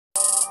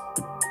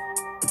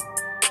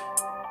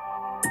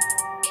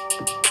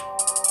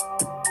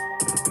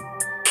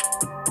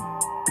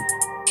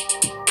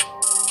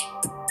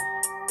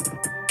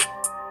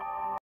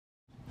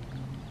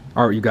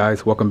Alright, you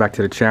guys, welcome back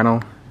to the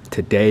channel.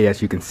 Today,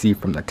 as you can see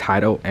from the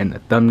title and the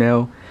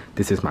thumbnail,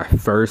 this is my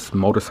first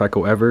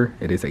motorcycle ever.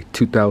 It is a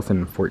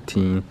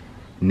 2014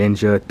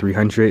 Ninja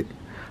 300.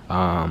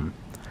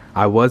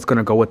 I was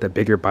gonna go with a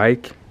bigger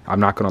bike. I'm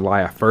not gonna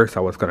lie, at first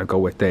I was gonna go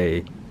with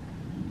a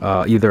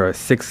either a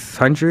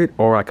 600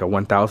 or like a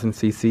 1000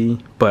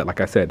 cc, but like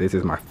I said, this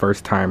is my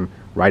first time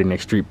riding a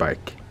street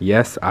bike.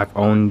 Yes, I've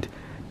owned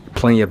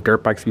plenty of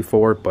dirt bikes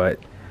before, but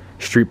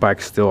street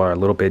bikes still are a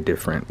little bit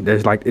different.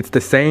 There's like, it's the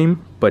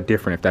same but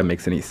different, if that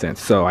makes any sense.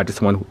 So I just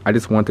want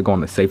to go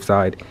on the safe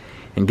side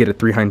and get a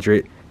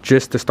 300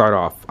 just to start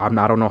off. I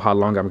don't know how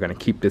long I'm going to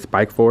keep this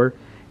bike for.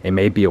 It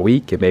may be a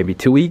week, it may be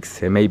 2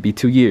 weeks, it may be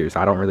 2 years,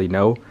 I don't really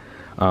know.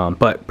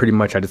 But pretty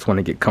much I just want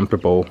to get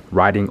comfortable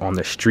riding on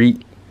the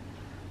street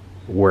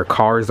where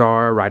cars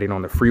are, riding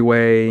on the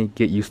freeway,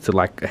 get used to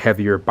like a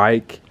heavier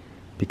bike,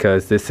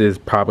 because this is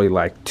probably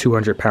like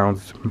 200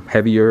 pounds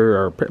heavier,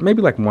 or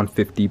maybe like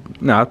 150.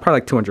 No, it's probably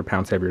like 200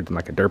 pounds heavier than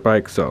like a dirt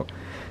bike. So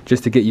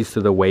just to get used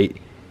to the weight,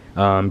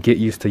 get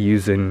used to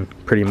using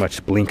pretty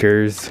much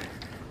blinkers.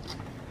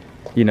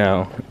 You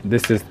know,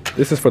 this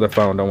is for the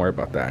phone, don't worry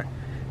about that.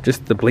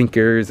 Just the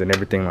blinkers and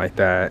everything like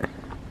that.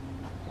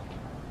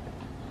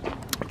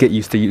 Get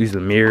used to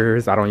using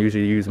mirrors. I don't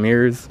usually use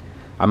mirrors.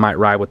 I might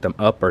ride with them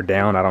up or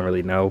down, I don't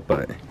really know,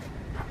 but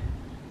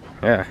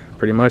yeah,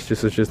 pretty much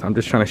I'm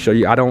just trying to show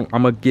you. I'm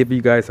gonna give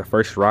you guys a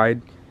first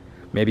ride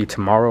maybe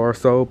tomorrow or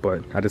so,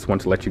 but I just want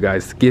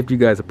to give you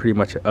guys a pretty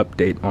much an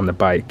update on the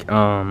bike.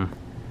 I'm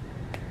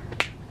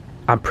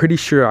pretty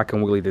sure I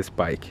can wheelie this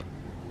bike.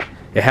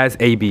 It has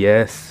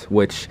ABS,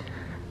 which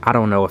I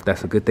don't know if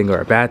that's a good thing or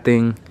a bad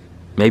thing.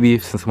 Maybe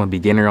since I'm a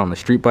beginner on the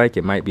street bike,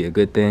 it might be a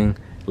good thing.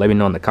 Let me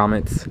know in the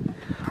comments.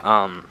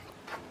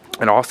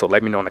 And also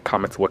let me know in the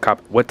comments what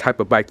type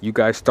of bike you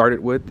guys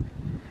started with,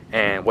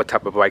 and what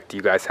type of bike do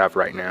you guys have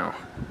right now.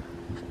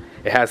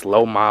 It has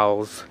low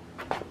miles.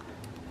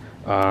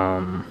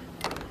 I'm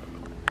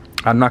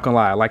not gonna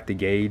lie, I like the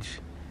gauge.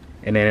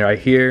 And then right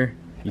here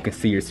you can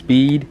see your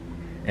speed,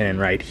 and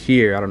right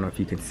here, I don't know if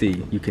you can see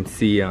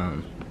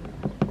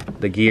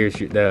the gears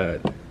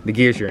the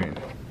gears you're in.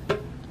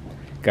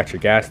 Got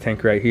your gas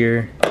tank right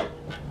here.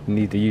 You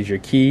need to use your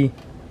key.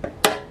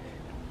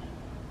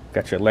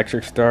 Got your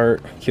electric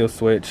start, kill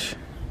switch,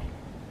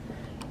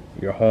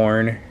 your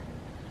horn,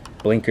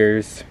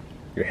 blinkers,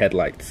 your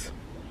headlights.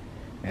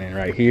 And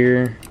right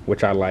here,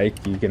 which I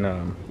like, you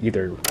can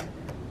either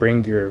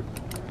bring your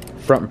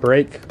front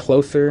brake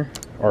closer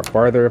or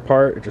farther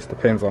apart. It just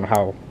depends on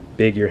how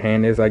big your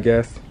hand is, I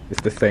guess.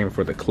 It's the same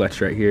for the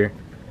clutch right here.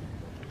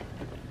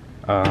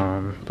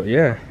 But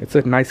yeah, it's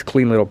a nice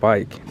clean little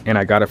bike, and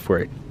I got it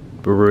for a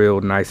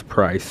real nice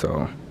price.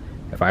 So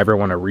if I ever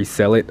want to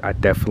resell it, I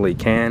definitely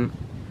can.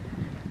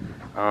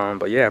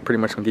 But yeah, pretty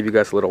much gonna give you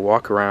guys a little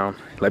walk around.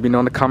 Let me know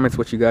in the comments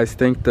what you guys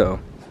think though.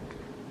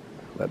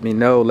 Let me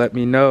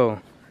know.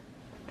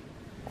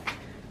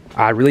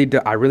 I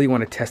really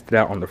want to test it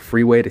out on the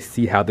freeway to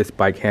see how this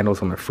bike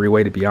handles on the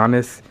freeway, to be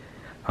honest.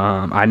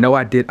 I know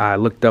I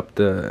looked up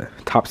the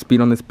top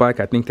speed on this bike.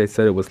 I think they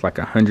said it was like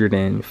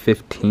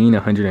 115,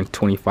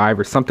 125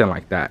 or something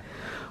like that,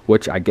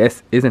 which I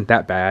guess isn't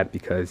that bad,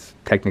 because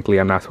technically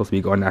I'm not supposed to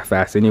be going that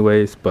fast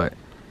anyways. But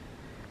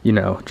you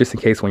know, just in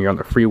case when you're on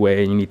the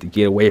freeway and you need to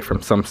get away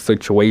from some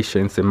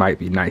situations, it might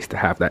be nice to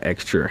have that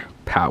extra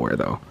power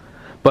though.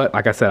 But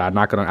like I said, I'm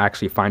not gonna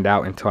actually find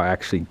out until I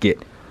actually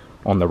get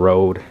on the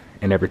road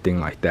and everything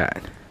like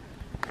that.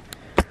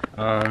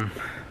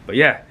 But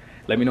yeah,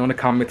 let me know in the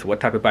comments what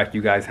type of bike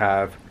you guys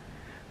have.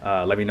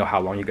 Let me know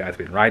how long you guys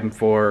been riding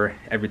for,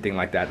 everything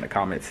like that in the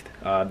comments.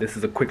 This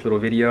is a quick little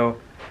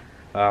video.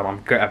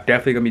 I'm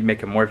definitely gonna be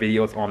making more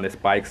videos on this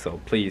bike,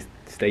 so please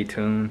stay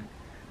tuned.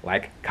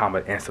 Like,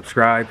 comment, and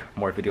subscribe.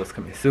 More videos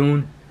coming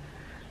soon.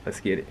 Let's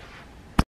get it.